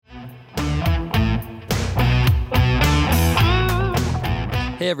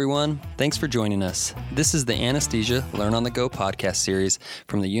Hey everyone, thanks for joining us. This is the Anesthesia Learn on the Go podcast series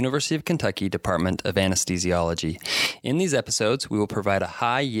from the University of Kentucky Department of Anesthesiology. In these episodes, we will provide a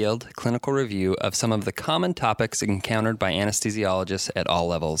high-yield clinical review of some of the common topics encountered by anesthesiologists at all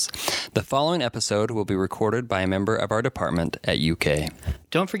levels. The following episode will be recorded by a member of our department at UK.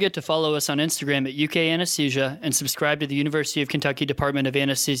 Don't forget to follow us on Instagram at UK Anesthesia and subscribe to the University of Kentucky Department of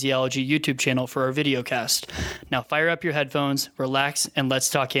Anesthesiology YouTube channel for our videocast. Now fire up your headphones, relax, and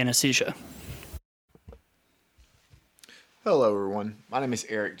let's talk anesthesia. Hello everyone, my name is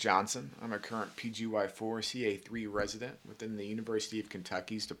Eric Johnson. I'm a current PGY4 CA3 resident within the University of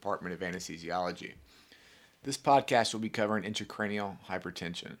Kentucky's Department of Anesthesiology. This podcast will be covering intracranial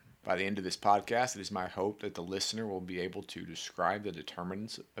hypertension. By the end of this podcast, it is my hope that the listener will be able to describe the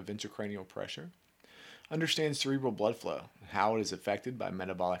determinants of intracranial pressure, understand cerebral blood flow, and how it is affected by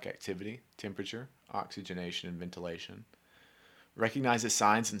metabolic activity, temperature, oxygenation, and ventilation, recognize the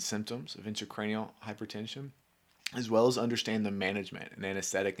signs and symptoms of intracranial hypertension, as well as understand the management and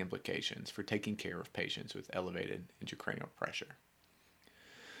anesthetic implications for taking care of patients with elevated intracranial pressure.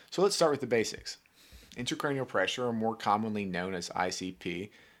 So let's start with the basics. Intracranial pressure, or more commonly known as ICP,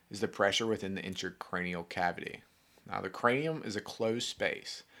 is the pressure within the intracranial cavity. Now, the cranium is a closed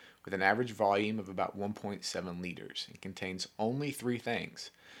space with an average volume of about 1.7 liters. It contains only three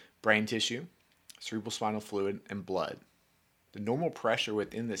things: brain tissue, cerebrospinal fluid, and blood. The normal pressure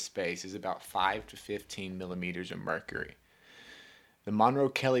within this space is about 5 to 15 millimeters of mercury. The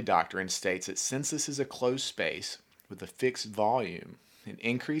Monro-Kelly doctrine states that since this is a closed space with a fixed volume, an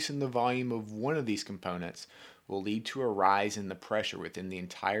increase in the volume of one of these components will lead to a rise in the pressure within the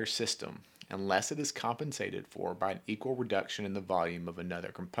entire system unless it is compensated for by an equal reduction in the volume of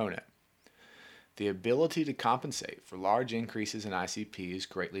another component. The ability to compensate for large increases in ICP is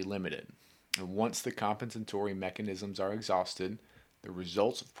greatly limited, and once the compensatory mechanisms are exhausted, the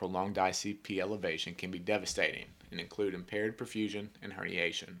results of prolonged ICP elevation can be devastating and include impaired perfusion and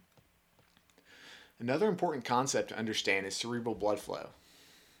herniation. Another important concept to understand is cerebral blood flow.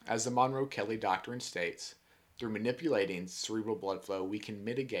 As the Monro-Kelly doctrine states, through manipulating cerebral blood flow, we can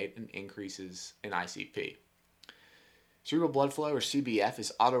mitigate increases in ICP. Cerebral blood flow, or CBF,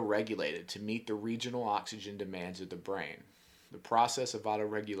 is autoregulated to meet the regional oxygen demands of the brain. The process of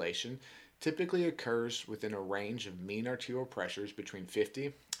autoregulation typically occurs within a range of mean arterial pressures between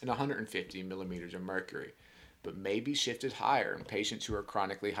 50 and 150 millimeters of mercury, but may be shifted higher in patients who are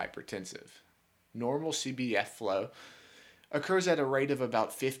chronically hypertensive. Normal CBF flow occurs at a rate of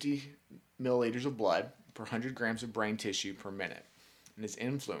about 50 milliliters of blood per 100 grams of brain tissue per minute and is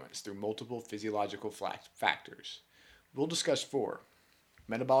influenced through multiple physiological factors. We'll discuss four: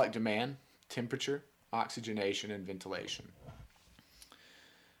 metabolic demand, temperature, oxygenation, and ventilation.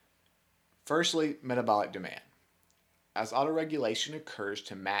 Firstly, metabolic demand. As autoregulation occurs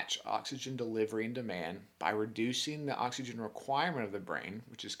to match oxygen delivery and demand by reducing the oxygen requirement of the brain,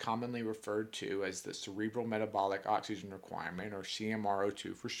 which is commonly referred to as the cerebral metabolic oxygen requirement, or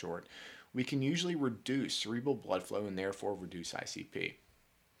CMRO2 for short, we can usually reduce cerebral blood flow and therefore reduce ICP.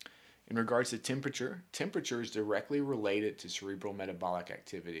 In regards to temperature, temperature is directly related to cerebral metabolic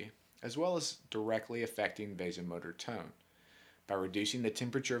activity, as well as directly affecting vasomotor tone. By reducing the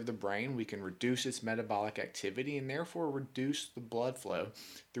temperature of the brain, we can reduce its metabolic activity and therefore reduce the blood flow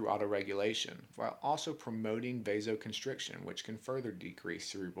through autoregulation, while also promoting vasoconstriction, which can further decrease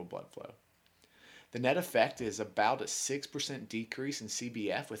cerebral blood flow. The net effect is about a 6% decrease in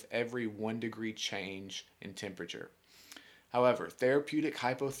CBF with every 1 degree change in temperature. However, therapeutic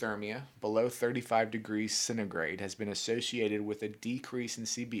hypothermia below 35 degrees centigrade has been associated with a decrease in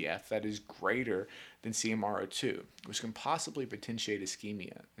CBF that is greater than CMRO2, which can possibly potentiate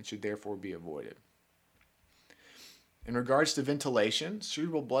ischemia and should therefore be avoided. In regards to ventilation,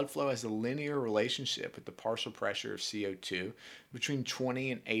 cerebral blood flow has a linear relationship with the partial pressure of CO2 between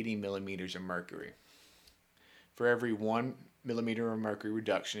 20 and 80 millimeters of mercury. For every 1 millimeter of mercury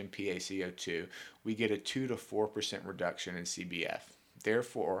reduction in PaCO2, we get a 2 to 4% reduction in CBF.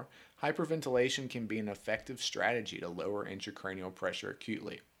 Therefore, hyperventilation can be an effective strategy to lower intracranial pressure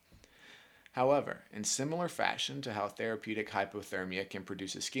acutely. However, in similar fashion to how therapeutic hypothermia can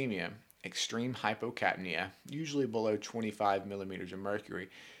produce ischemia, extreme hypocapnia, usually below 25 millimeters of mercury,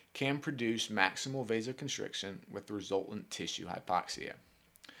 can produce maximal vasoconstriction with resultant tissue hypoxia.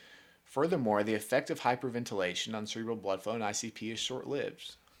 Furthermore, the effect of hyperventilation on cerebral blood flow and ICP is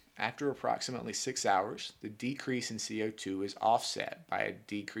short-lived. After approximately 6 hours, the decrease in CO2 is offset by a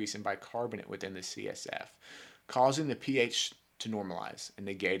decrease in bicarbonate within the CSF, causing the pH to normalize and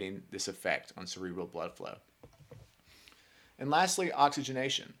negating this effect on cerebral blood flow. And lastly,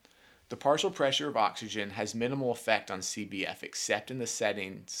 oxygenation. The partial pressure of oxygen has minimal effect on CBF except in the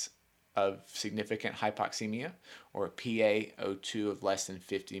settings of significant hypoxemia or a PaO2 of less than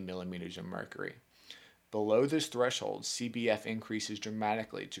 50 millimeters of mercury. Below this threshold, CBF increases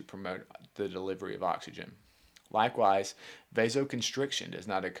dramatically to promote the delivery of oxygen. Likewise, vasoconstriction does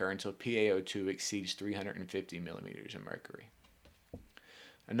not occur until PaO2 exceeds 350 millimeters of mercury.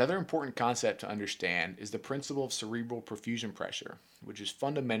 Another important concept to understand is the principle of cerebral perfusion pressure, which is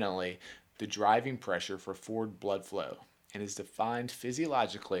fundamentally the driving pressure for forward blood flow and is defined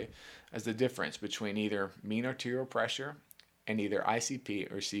physiologically as the difference between either mean arterial pressure and either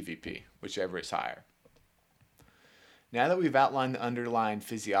ICP or CVP, whichever is higher. Now that we've outlined the underlying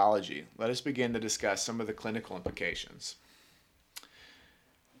physiology, let us begin to discuss some of the clinical implications.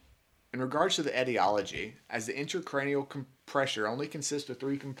 In regards to the etiology, as the intracranial pressure only consists of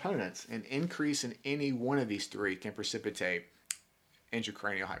 3 components, an increase in any one of these 3 can precipitate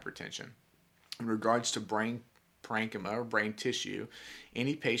intracranial hypertension. In regards to brain parenchyma or brain tissue,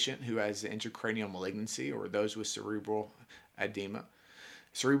 any patient who has the intracranial malignancy or those with cerebral edema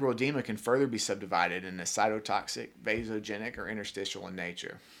can further be subdivided into cytotoxic, vasogenic, or interstitial in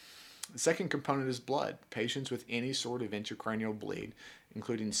nature. The second component is blood. Patients with any sort of intracranial bleed,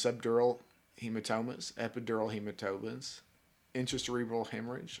 including subdural hematomas, epidural hematomas, intracerebral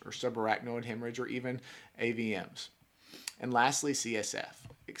hemorrhage, or subarachnoid hemorrhage, or even AVMs. And lastly, CSF.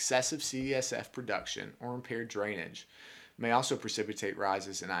 Excessive CSF production or impaired drainage may also precipitate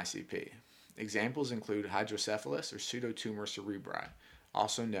rises in ICP. Examples include hydrocephalus or pseudotumor cerebri,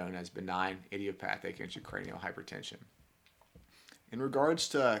 also known as benign idiopathic intracranial hypertension. In regards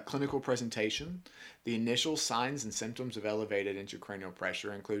to clinical presentation, the initial signs and symptoms of elevated intracranial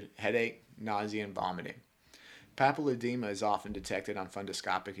pressure include headache, nausea, and vomiting. Papilledema is often detected on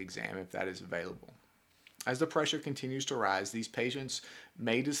fundoscopic exam if that is available. As the pressure continues to rise, these patients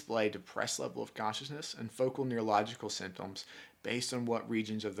may display depressed level of consciousness and focal neurological symptoms based on what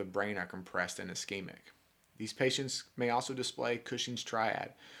regions of the brain are compressed and ischemic. These patients may also display Cushing's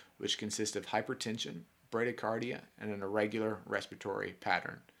triad, which consists of hypertension, bradycardia, and an irregular respiratory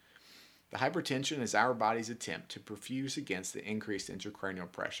pattern. The hypertension is our body's attempt to perfuse against the increased intracranial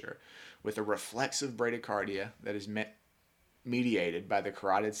pressure with a reflexive bradycardia that is mediated by the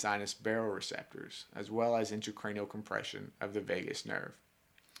carotid sinus baroreceptors, as well as intracranial compression of the vagus nerve.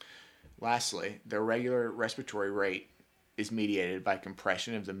 Lastly, the irregular respiratory rate is mediated by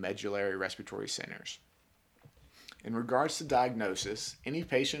compression of the medullary respiratory centers. In regards to diagnosis, any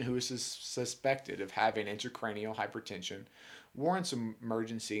patient who is suspected of having intracranial hypertension warrants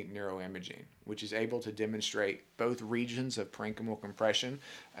emergency neuroimaging, which is able to demonstrate both regions of parenchymal compression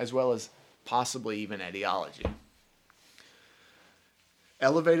as well as possibly even etiology.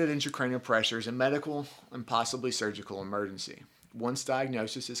 Elevated intracranial pressure is a medical and possibly surgical emergency. Once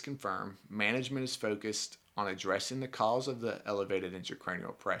diagnosis is confirmed, management is focused on addressing the cause of the elevated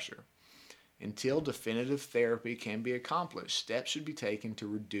intracranial pressure. Until definitive therapy can be accomplished, steps should be taken to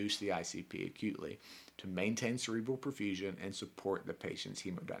reduce the ICP acutely, to maintain cerebral perfusion and support the patient's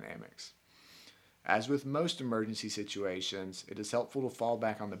hemodynamics. As with most emergency situations, it is helpful to fall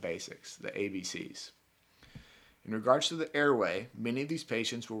back on the basics, the ABCs. In regards to the airway, many of these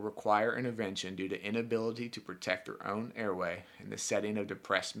patients will require intervention due to inability to protect their own airway in the setting of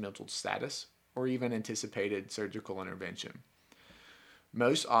depressed mental status or even anticipated surgical intervention.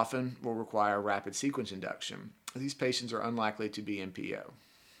 Most often will require rapid sequence induction. These patients are unlikely to be NPO.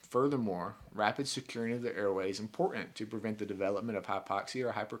 Furthermore, rapid securing of the airway is important to prevent the development of hypoxia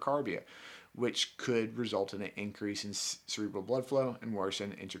or hypercarbia, which could result in an increase in cerebral blood flow and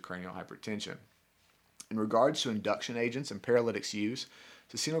worsen intracranial hypertension. In regards to induction agents and paralytics use,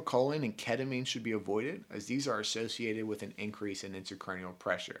 succinylcholine and ketamine should be avoided as these are associated with an increase in intracranial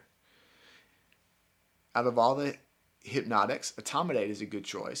pressure. Out of all the hypnotics, etomidate is a good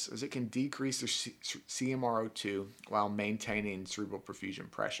choice as it can decrease their CMRO2 while maintaining cerebral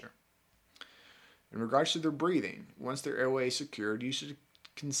perfusion pressure. In regards to their breathing, once their airway is secured, you should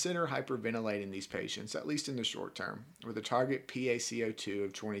consider hyperventilating these patients, at least in the short term, with a target PaCO2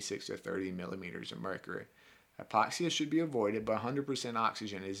 of 26 to 30 millimeters of mercury. Hypoxia should be avoided, but 100%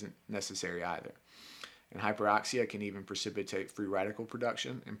 oxygen isn't necessary either. And hyperoxia can even precipitate free radical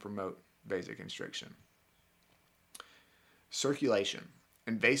production and promote vasoconstriction. Circulation.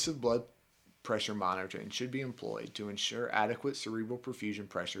 Invasive blood pressure monitoring should be employed to ensure adequate cerebral perfusion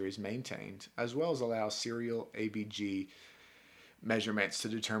pressure is maintained, as well as allow serial ABG measurements to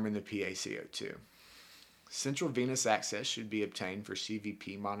determine the PaCO2. Central venous access should be obtained for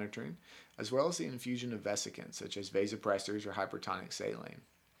CVP monitoring, as well as the infusion of vesicants such as vasopressors or hypertonic saline.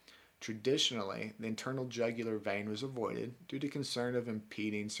 Traditionally, the internal jugular vein was avoided due to concern of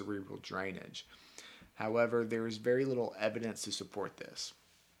impeding cerebral drainage. However, there is very little evidence to support this.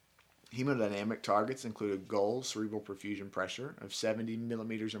 Hemodynamic targets include a goal cerebral perfusion pressure of 70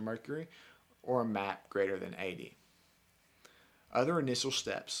 millimeters of mercury or a MAP greater than 80. Other initial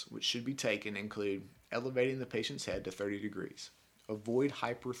steps which should be taken include elevating the patient's head to 30 degrees. Avoid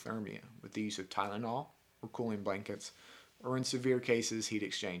hyperthermia with the use of Tylenol or cooling blankets, or in severe cases, heat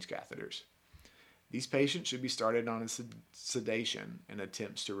exchange catheters. These patients should be started on a sedation in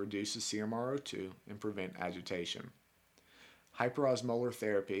attempts to reduce the CMRO2 and prevent agitation. Hyperosmolar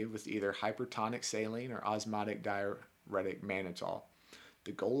therapy with either hypertonic saline or osmotic diuretic mannitol.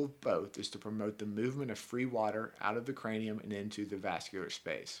 The goal of both is to promote the movement of free water out of the cranium and into the vascular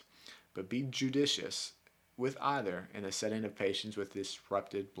space, but be judicious with either in the setting of patients with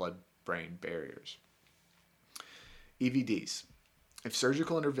disrupted blood-brain barriers. EVDs. If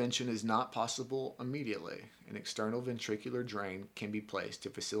surgical intervention is not possible immediately, an external ventricular drain can be placed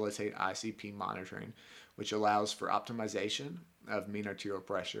to facilitate ICP monitoring, which allows for optimization of mean arterial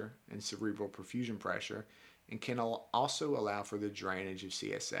pressure and cerebral perfusion pressure, and can also allow for the drainage of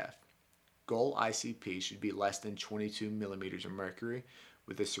CSF. Goal ICP should be less than 22 millimeters of mercury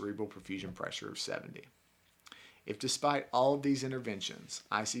with a cerebral perfusion pressure of 70. If despite all of these interventions,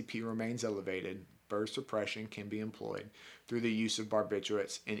 ICP remains elevated, burst suppression can be employed through the use of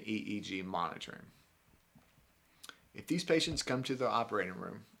barbiturates and EEG monitoring. If these patients come to the operating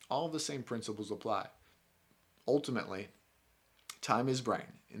room, all of the same principles apply. Ultimately, time is brain,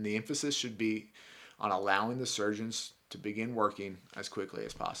 and the emphasis should be on allowing the surgeons to begin working as quickly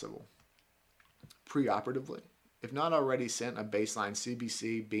as possible. Preoperatively, if not already sent, a baseline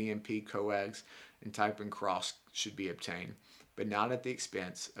CBC, BNP, coags, and type and cross should be obtained, but not at the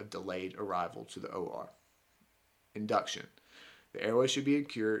expense of delayed arrival to the OR. Induction. The airway should be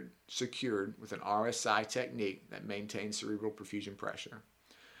secured with an RSI technique that maintains cerebral perfusion pressure.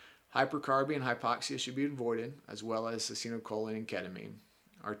 Hypercarbia and hypoxia should be avoided, as well as acetylcholine and ketamine.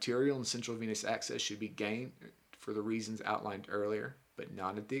 Arterial and central venous access should be gained for the reasons outlined earlier, but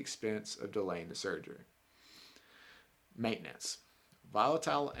not at the expense of delaying the surgery. Maintenance.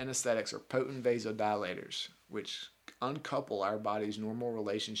 Volatile anesthetics are potent vasodilators, which uncouple our body's normal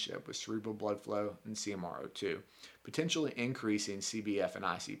relationship with cerebral blood flow and CMRO2, potentially increasing CBF and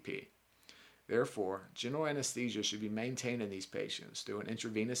ICP. Therefore, general anesthesia should be maintained in these patients through an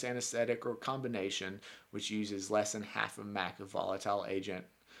intravenous anesthetic or combination which uses less than half a MAC of volatile agent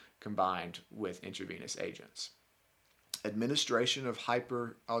combined with intravenous agents. Administration of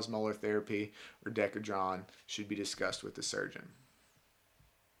hyperosmolar therapy or Decadron should be discussed with the surgeon.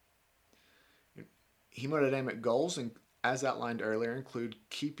 Hemodynamic goals, as outlined earlier, include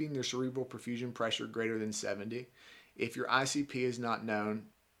keeping their cerebral perfusion pressure greater than 70. If your ICP is not known,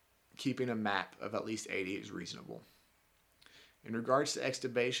 keeping a MAP of at least 80 is reasonable. In regards to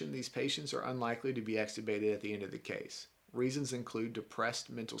extubation, these patients are unlikely to be extubated at the end of the case. Reasons include depressed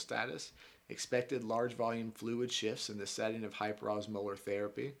mental status, expected large volume fluid shifts in the setting of hyperosmolar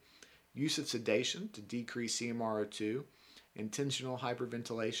therapy, use of sedation to decrease CMRO2, intentional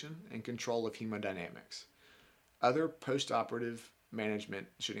hyperventilation, and control of hemodynamics. Other postoperative management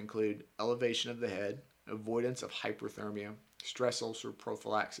should include elevation of the head, avoidance of hyperthermia, stress ulcer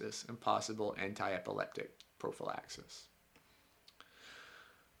prophylaxis, and possible anti-epileptic prophylaxis.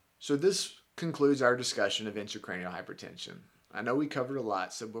 So this concludes our discussion of intracranial hypertension. I know we covered a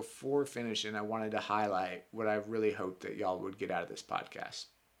lot, so before finishing, I wanted to highlight what I really hope that y'all would get out of this podcast.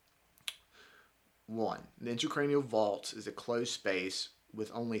 1. The intracranial vault is a closed space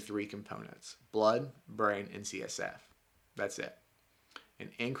with only 3 components: blood, brain, and CSF. That's it. An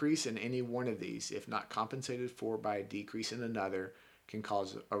increase in any one of these, if not compensated for by a decrease in another, can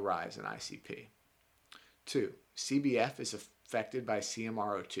cause a rise in ICP. 2. CBF is affected by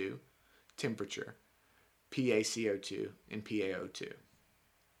CMRO2, temperature, PaCO2, and PaO2.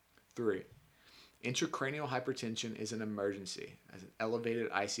 3. Intracranial hypertension is an emergency, as an elevated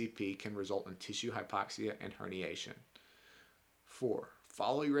ICP can result in tissue hypoxia and herniation. 4.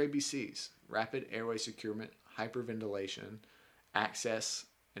 Follow your ABCs: rapid airway securement, hyperventilation, access,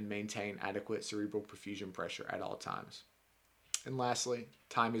 and maintain adequate cerebral perfusion pressure at all times. And lastly,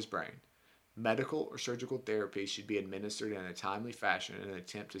 time is brain. Medical or surgical therapy should be administered in a timely fashion in an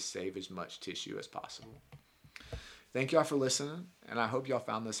attempt to save as much tissue as possible. Thank y'all for listening, and I hope y'all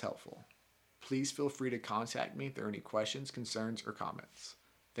found this helpful. Please feel free to contact me if there are any questions, concerns, or comments.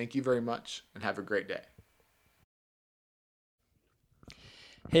 Thank you very much, and have a great day.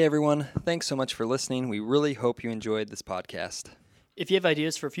 Hey everyone, thanks so much for listening. We really hope you enjoyed this podcast. If you have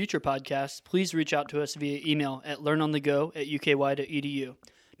ideas for future podcasts, please reach out to us via email at learnonthego@uky.edu.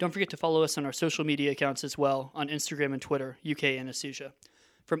 Don't forget to follow us on our social media accounts as well, on Instagram and Twitter, UK Anesthesia.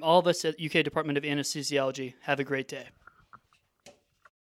 From all of us at UK Department of Anesthesiology, have a great day.